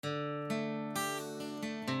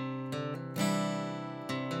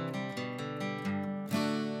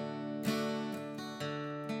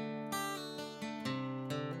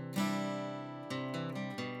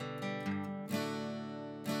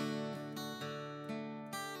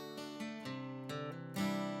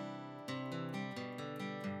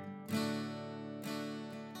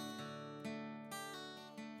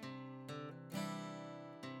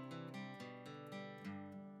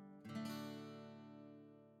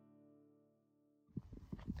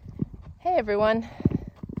Hey everyone,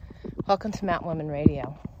 welcome to Mountain Women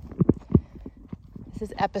Radio. This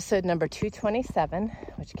is episode number 227,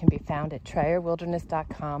 which can be found at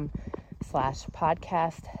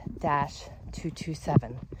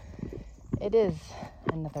trayerwilderness.com/podcast-227. It is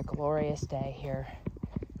another glorious day here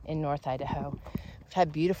in North Idaho. We've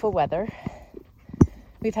had beautiful weather.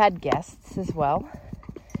 We've had guests as well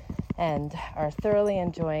and are thoroughly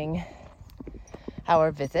enjoying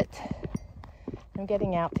our visit. I'm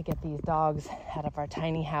getting out to get these dogs out of our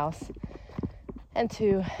tiny house and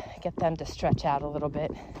to get them to stretch out a little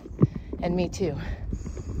bit. And me too.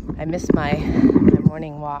 I miss my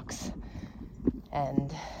morning walks,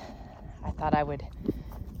 and I thought I would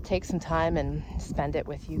take some time and spend it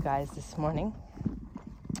with you guys this morning.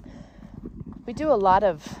 We do a lot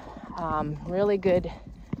of really good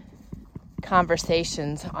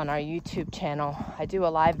conversations on our YouTube channel. I do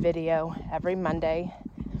a live video every Monday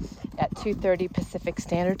at 2:30 Pacific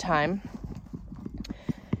Standard Time,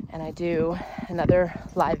 and I do another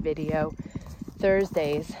live video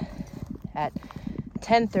Thursdays at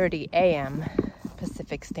 10:30 a.m.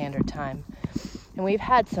 Pacific Standard Time. And we've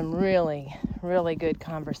had some really, really good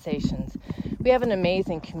conversations. We have an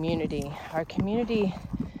amazing community. Our community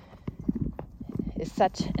is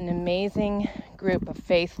such an amazing group of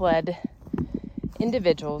faith-led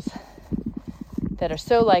individuals that are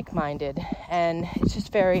so like-minded, and it's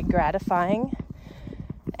just very gratifying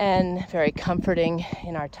and very comforting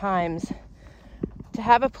in our times to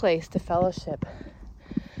have a place to fellowship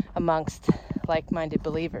amongst like-minded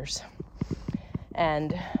believers.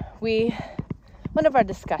 And one of our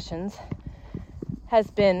discussions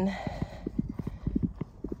has been,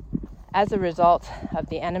 as a result of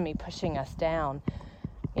the enemy pushing us down,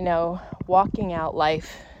 walking out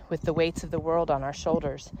life with the weights of the world on our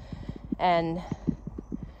shoulders. And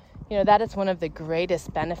that is one of the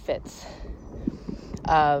greatest benefits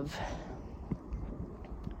of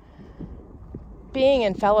being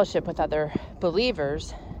in fellowship with other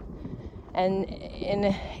believers and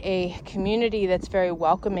in a community that's very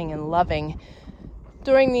welcoming and loving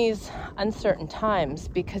during these uncertain times,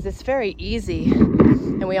 because it's very easy,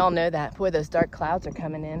 and we all know that, boy, those dark clouds are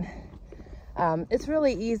coming in. It's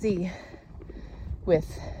really easy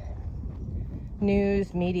with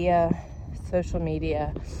news, media, social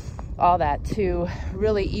media, all that, to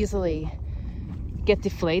really easily get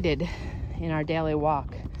deflated in our daily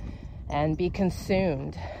walk and be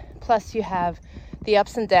consumed. Plus you have the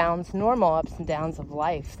ups and downs, normal ups and downs of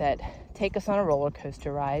life that take us on a roller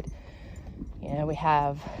coaster ride. We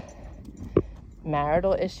have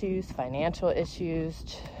marital issues, financial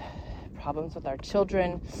issues, problems with our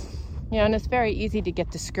children, and it's very easy to get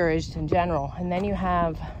discouraged in general. And then you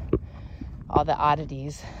have all the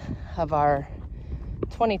oddities of our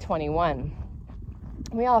 2021.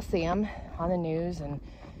 We all see them on the news and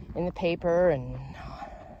in the paper and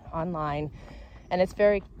online, and it's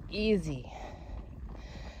very easy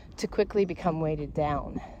to quickly become weighted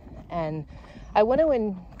down. And I want to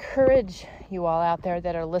encourage you all out there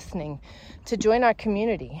that are listening to join our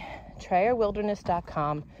community,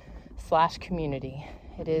 trayerwilderness.com/community.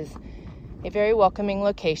 It is a very welcoming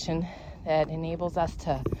location that enables us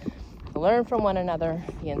to learn from one another,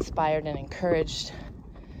 be inspired and encouraged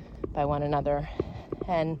by one another,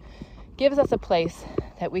 and gives us a place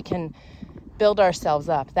that we can build ourselves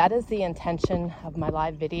up. That is the intention of my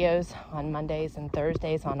live videos on Mondays and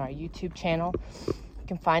Thursdays on our YouTube channel. You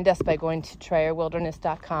can find us by going to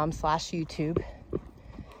trayerwilderness.com/YouTube.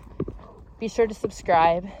 Be sure to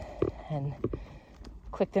subscribe and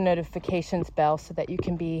click the notifications bell so that you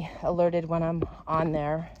can be alerted when I'm on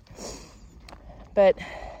there. But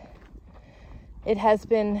it has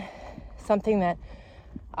been something that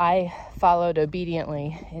I followed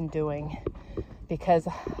obediently in doing, because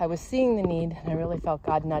I was seeing the need, and I really felt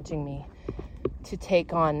God nudging me to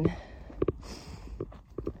take on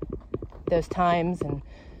those times and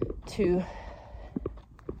to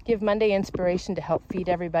give Monday inspiration to help feed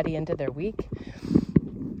everybody into their week.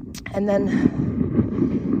 And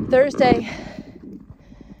then Thursday,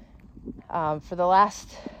 for the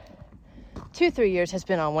last 2-3 years, has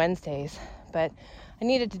been on Wednesdays, but I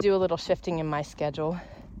needed to do a little shifting in my schedule.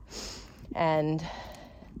 And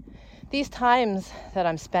these times that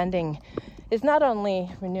I'm spending is not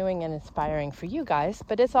only renewing and inspiring for you guys,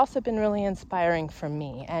 but it's also been really inspiring for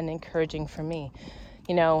me and encouraging for me.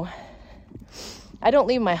 I don't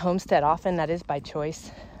leave my homestead often. That is by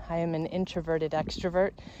choice. I am an introverted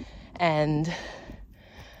extrovert, and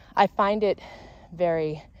I find it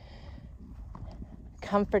very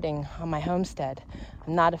comforting on my homestead.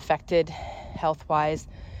 I'm not affected health-wise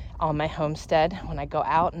on my homestead. When I go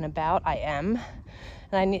out and about, I am.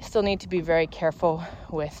 And I still need to be very careful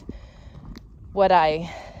with what I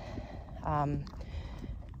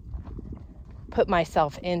put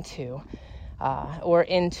myself into, or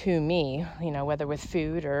into me, whether with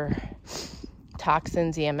food or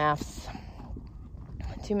toxins, EMFs,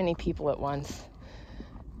 too many people at once.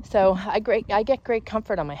 So I get great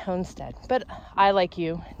comfort on my homestead, but I, like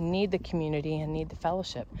you, need the community and need the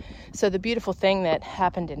fellowship. So the beautiful thing that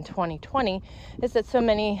happened in 2020 is that so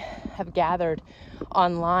many have gathered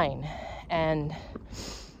online, and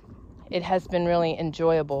it has been really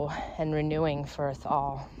enjoyable and renewing for us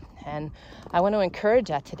all. And I want to encourage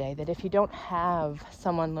that today, that if you don't have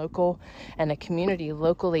someone local and a community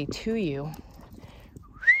locally to you,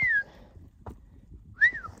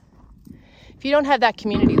 if you don't have that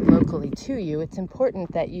community locally to you, it's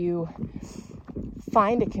important that you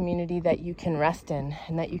find a community that you can rest in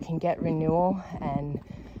and that you can get renewal and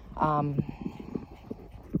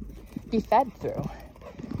be fed through.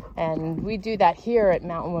 And we do that here at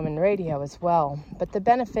Mountain Woman Radio as well. But the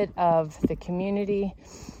benefit of the community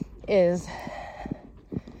is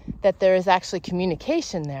that there is actually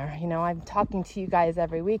communication there. I'm talking to you guys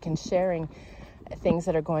every week and sharing things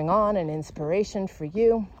that are going on and inspiration for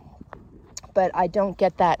you. But I don't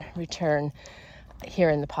get that return here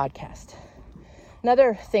in the podcast.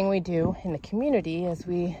 Another thing we do in the community is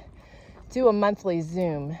we do a monthly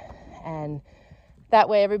Zoom, and that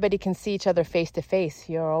way everybody can see each other face to face.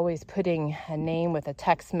 You're always putting a name with a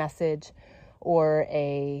text message or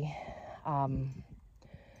a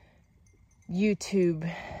YouTube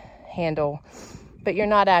handle, but you're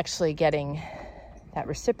not actually getting that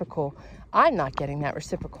reciprocal. I'm not getting that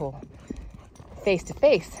reciprocal face to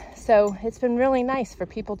face. So it's been really nice for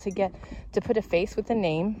people to get to put a face with a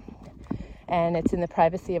name, and it's in the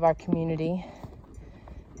privacy of our community.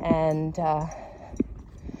 And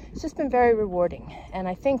it's just been very rewarding. And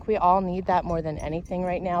I think we all need that more than anything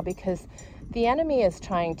right now, because the enemy is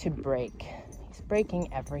trying to break. He's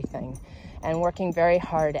breaking everything and working very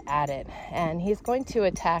hard at it. And he's going to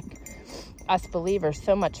attack us believers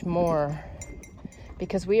so much more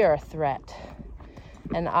because we are a threat.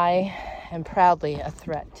 And I am proudly a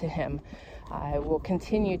threat to him. I will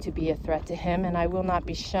continue to be a threat to him, and I will not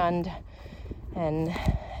be shunned and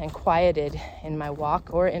quieted in my walk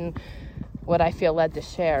or in what I feel led to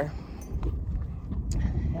share.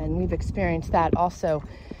 And we've experienced that also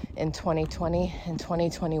in 2020 and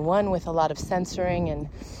 2021 with a lot of censoring and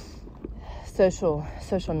social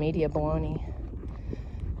media baloney.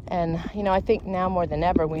 And, I think now more than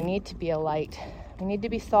ever, we need to be a light. We need to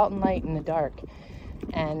be salt and light in the dark.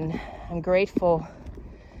 And I'm grateful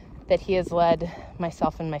that he has led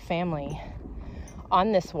myself and my family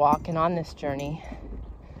on this walk and on this journey,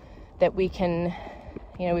 that we can,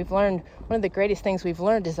 we've learned, one of the greatest things we've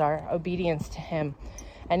learned is our obedience to him.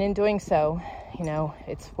 And in doing so,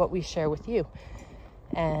 it's what we share with you.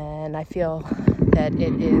 And I feel that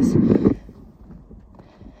it is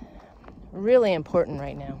really important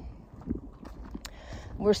right now.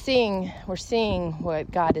 We're seeing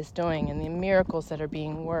what God is doing and the miracles that are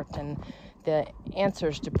being worked and the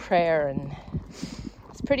answers to prayer, and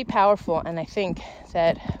it's pretty powerful. And I think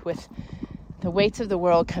that with the weights of the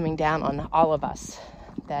world coming down on all of us,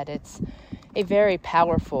 that it's a very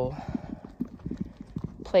powerful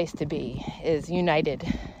place to be, is united.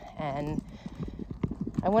 And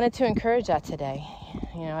I wanted to encourage that today.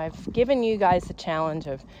 I've given you guys the challenge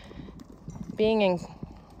of being in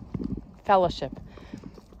fellowship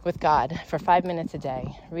with God for 5 minutes a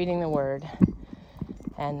day, reading the Word,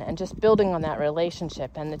 and just building on that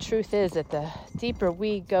relationship. And the truth is that the deeper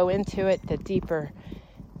we go into it, the deeper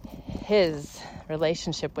his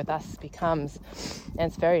relationship with us becomes. And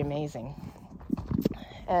it's very amazing.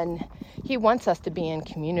 And he wants us to be in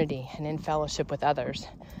community and in fellowship with others.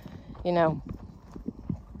 In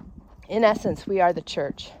essence, we are the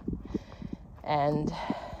church. And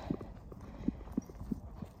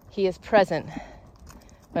he is present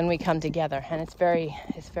when we come together, and it's very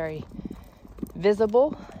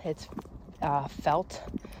visible, it's felt,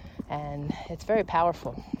 and it's very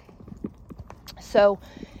powerful. So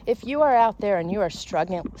if you are out there and you are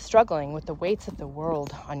struggling with the weights of the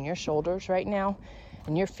world on your shoulders right now,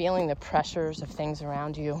 and you're feeling the pressures of things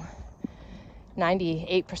around you,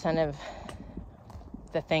 98% of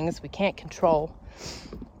the things we can't control,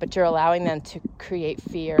 but you're allowing them to create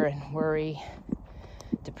fear and worry,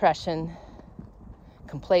 depression,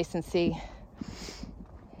 complacency.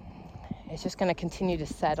 It's just going to continue to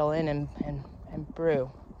settle in and brew,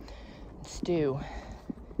 and stew,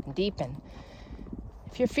 and deepen.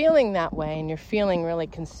 If you're feeling that way and you're feeling really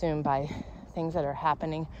consumed by things that are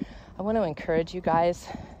happening, I want to encourage you guys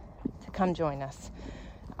to come join us,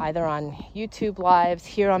 either on YouTube Lives,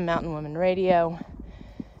 here on Mountain Woman Radio,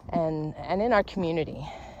 and in our community.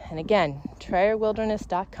 And again,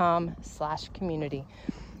 TrayerWilderness.com/community.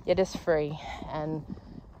 It is free, and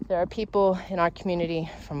there are people in our community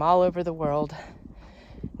from all over the world,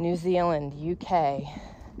 New Zealand, UK,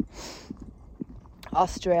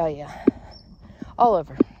 Australia, all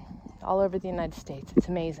over the United States. It's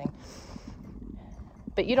amazing.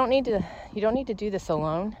 But you don't need to do this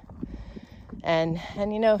alone. And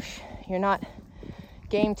you know, if you're not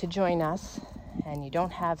game to join us and you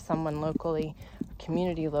don't have someone locally,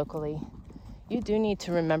 community locally, you do need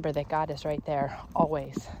to remember that God is right there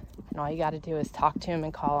always. And all you got to do is talk to him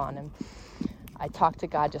and call on him. I talk to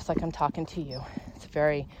God just like I'm talking to you. It's a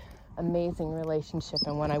very amazing relationship,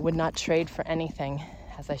 and one I would not trade for anything.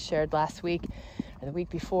 As I shared last week or the week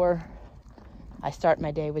before, I start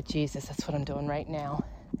my day with Jesus. That's what I'm doing right now.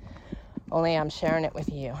 Only I'm sharing it with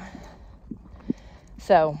you.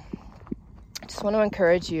 So I just want to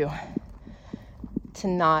encourage you to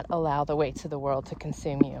not allow the weights of the world to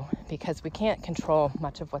consume you, because we can't control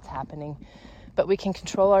much of what's happening, but we can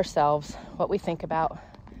control ourselves, what we think about,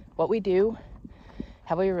 what we do,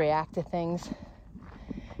 how we react to things.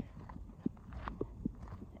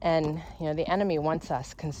 And, you know, the enemy wants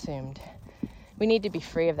us consumed. We need to be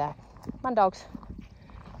free of that. Come on, dogs.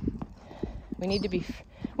 We need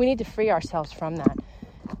to free ourselves from that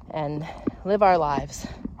and live our lives,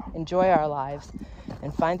 enjoy our lives,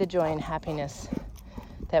 and find the joy and happiness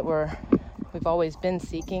that we've always been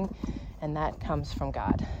seeking, and that comes from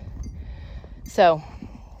God. So,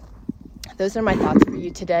 those are my thoughts for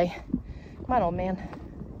you today. Come on, old man.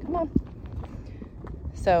 Come on.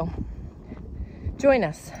 So, join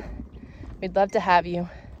us. We'd love to have you.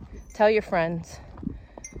 Tell your friends,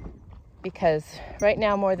 because right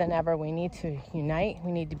now more than ever we need to unite.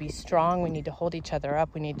 We need to be strong. We need to hold each other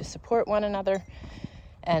up. We need to support one another,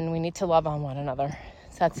 and we need to love on one another.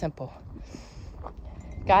 It's that simple.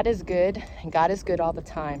 God is good, and God is good all the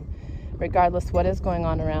time, regardless what is going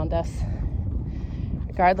on around us,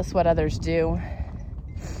 regardless what others do.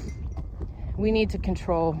 We need to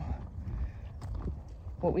control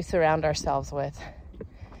what we surround ourselves with.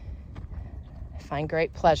 I find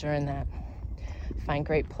great pleasure in that. I find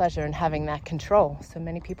great pleasure in having that control. So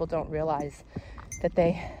many people don't realize that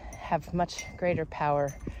they have much greater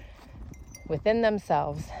power within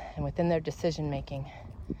themselves and within their decision making.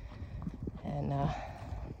 And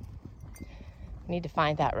need to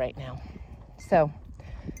find that right now. So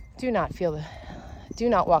do not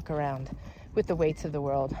walk around with the weights of the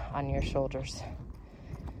world on your shoulders.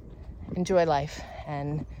 Enjoy life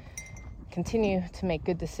and continue to make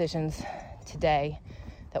good decisions today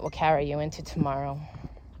that will carry you into tomorrow.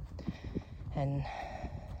 And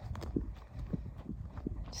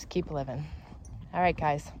just keep living. All right,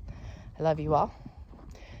 guys. I love you all.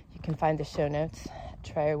 You can find the show notes at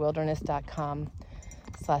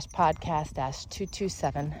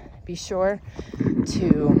TrayerWilderness.com/podcast-227. Be sure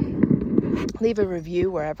to leave a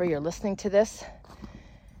review wherever you're listening to this.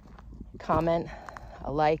 Comment,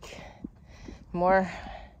 a like. The more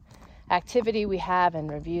activity we have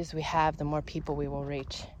and reviews we have, the more people we will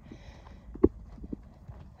reach.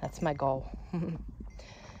 That's my goal.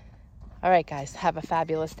 All right, guys. Have a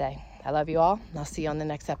fabulous day. I love you all, and I'll see you on the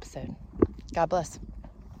next episode. God bless.